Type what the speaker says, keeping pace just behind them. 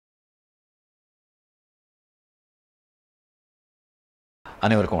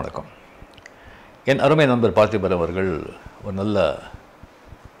அனைவருக்கும் வணக்கம். என் அருமை நண்பர் பார்த்திபன் அவர்கள் ஒரு நல்ல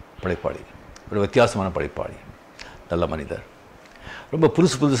படைப்பாளி, ஒரு வித்தியாசமான படைப்பாளி, நல்ல மனிதர், ரொம்ப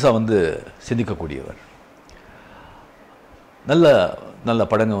புதுசாக சிந்திக்கக்கூடியவர். நல்ல நல்ல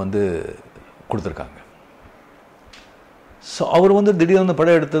படங்கள் கொடுத்துருக்காங்க. ஸோ அவர் திடீர்னு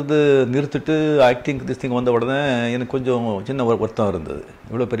படம் எடுத்தது நிறுத்திட்டு ஆக்டிங் திஸ்டிங் வந்த உடனே எனக்கு கொஞ்சம் சின்ன வருத்தம் இருந்தது.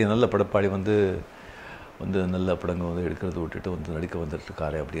 இவ்வளோ பெரிய நல்ல படைப்பாளி நல்ல படங்கள் எடுக்கிறது விட்டுட்டு நடிக்க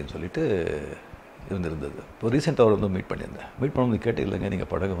வந்துட்டுருக்காரு அப்படின்னு சொல்லிட்டு இருந்தது. இப்போ ரீசெண்டாக அவர் மீட் பண்ணியிருந்தேன். மீட் பண்ணும்போது கேட்டு, இல்லைங்க நீங்கள்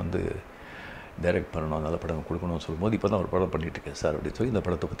படம் டைரக்ட் பண்ணணும், நல்ல படம் கொடுக்கணும்னு சொல்லும்போது, இப்போ தான் ஒரு படம் பண்ணிகிட்ருக்கேன் சார் அப்படின்னு சொல்லி இந்த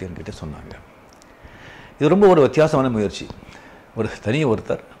படத்தை பற்றி என்கிட்ட சொன்னாங்க. இது ரொம்ப ஒரு வித்தியாசமான முயற்சி. ஒரு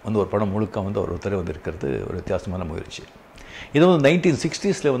ஒருத்தர் ஒரு படம் முழுக்க அவர் ஒருத்தர் இருக்கிறது ஒரு வித்தியாசமான முயற்சி. இது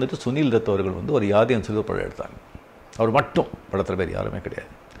 1960s சுனில் தத் அவர்கள் ஒரு யாதியன் சில்வர் படம் எடுத்தாங்க. அவர் மட்டும், படத்தில் பேர் யாருமே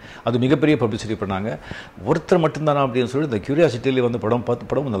கிடையாது. அது மிகப்பெரிய பப்ளிசிட்டி பண்ணாங்க. ஒருத்தர் மட்டும்தானா அப்படின்னு சொல்லி இந்த கியூரியாசிட்டியிலே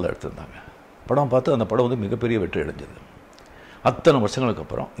படம் நல்லா எடுத்திருந்தாங்க. படம் பார்த்து அந்த படம் மிகப்பெரிய வெற்றி அடைஞ்சது. அத்தனை வருஷங்களுக்கு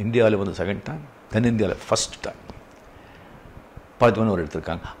அப்புறம் இந்தியாவில் செகண்ட் டைம், தென்னிந்தியாவில் ஃபஸ்ட் டைம் பார்த்திபன் அவர்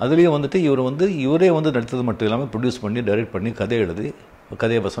எடுத்திருக்காங்க. அதுலேயும் இவரே நடித்தது மட்டும் இல்லாமல் ப்ரொடியூஸ் பண்ணி, டைரக்ட் பண்ணி, கதை எழுதி,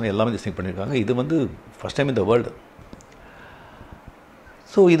 கதையை வசனம் எல்லாமே டிசைன் பண்ணியிருக்காங்க. இது ஃபஸ்ட் டைம் இந்த வேர்ல்டு.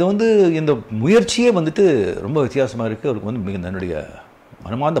 ஸோ இது இந்த முயற்சியே ரொம்ப வித்தியாசமாக இருக்குது. அவருக்கு மிக என்னுடைய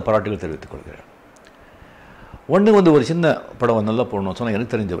மனமார்ந்த பாராட்டுகள் தெரிவித்துக் கொள்கிறேன். ஒன்று ஒரு சின்ன படம் நல்லா போடணும்னு சொன்னால்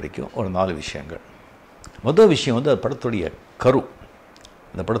எனக்கு தெரிஞ்ச வரைக்கும் ஒரு 4 விஷயங்கள். முதல் விஷயம் அந்த படத்துடைய கரு,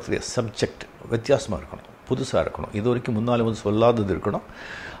 அந்த படத்துடைய சப்ஜெக்ட் வித்தியாசமாக இருக்கணும், புதுசாக இருக்கணும், இது வரைக்கும் முன்னாலே சொல்லாதது இருக்கணும்,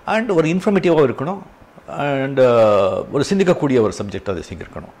 அண்ட் ஒரு இன்ஃபர்மேட்டிவாக இருக்கணும், அண்ட் ஒரு சிந்திக்கக்கூடிய ஒரு சப்ஜெக்டாக அது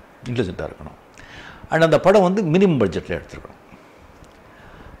இருக்கணும், இன்டெலிஜென்ட்டாக இருக்கணும், அண்ட் அந்த படம் மினிமம் பட்ஜெட்டில் எடுத்துருக்கணும்.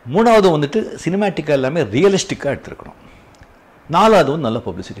 மூணாவது சினிமேட்டிக்காக எல்லாமே ரியலிஸ்டிக்காக எடுத்துருக்கணும். நாலாவது நல்ல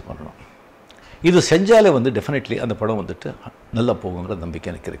பப்ளிசிட்டி பண்ணணும். இது செஞ்சாலே டெஃபினெட்லி அந்த படம் நல்லா போகுங்கிற நம்பிக்கை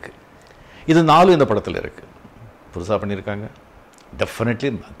எனக்கு இருக்குது. இது 4 இந்த படத்தில் இருக்குது. புதுசாக பண்ணியிருக்காங்க. டெஃபினெட்லி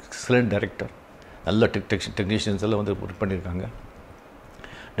எக்ஸலண்ட் டைரக்டர், நல்ல டெக்னீஷியன்ஸ் எல்லாம் ஒர்க் பண்ணியிருக்காங்க.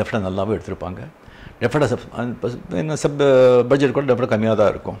 டெஃபினட்டாக நல்லாவே எடுத்திருப்பாங்க. டெஃபினட்டாக சப் பட்ஜெட் கூட டெஃபினட்டாக கம்மியாக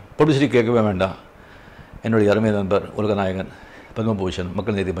தான் இருக்கும். பப்ளிசிட்டி கேட்கவே வேண்டாம். என்னுடைய அருமை நண்பர், உலகநாயகன், பத்மபூஷன்,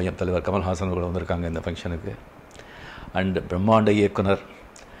 மக்கள் நீதி மையம் தலைவர் கமல்ஹாசன் அவர்கள் வந்திருக்காங்க இந்த ஃபங்க்ஷனுக்கு. அண்ட் பிரம்மாண்ட இயக்குனர்,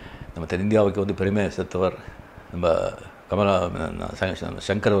 நம்ம தென்னிந்தியாவுக்கு பெருமை சேர்த்தவர் நம்ம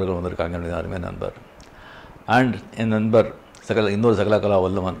சங்கர் அவர்கள் வந்திருக்காங்க, என்னுடைய அருமை நண்பர். அண்ட் என் நண்பர் இன்னொரு சகலகலா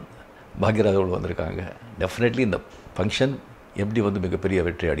வல்லவன் பாக்யராஜ் அவர்கள் வந்திருக்காங்க. டெஃபினெட்லி இந்த ஃபங்க்ஷன் எப்படி மிகப்பெரிய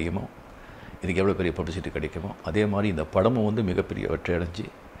வெற்றி அடையுமோ, இதுக்கு எவ்வளோ பெரிய பப்ளிசிட்டி கிடைக்குமோ, அதே மாதிரி இந்த படமும் மிகப்பெரிய வெற்றி அடைஞ்சு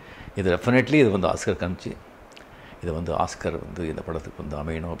இது டெஃபினெட்லி இது ஆஸ்கர் காமிச்சு இது ஆஸ்கர் இந்த படத்துக்கு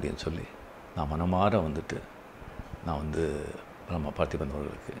அமையணும் அப்படின்னு சொல்லி நான் மனமாற நான் நம்ம பார்த்திபன்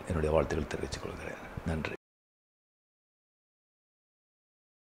அவர்களுக்கு என்னுடைய வாழ்த்துக்கள் தெரிவித்துக் கொள்கிறேன். நன்றி.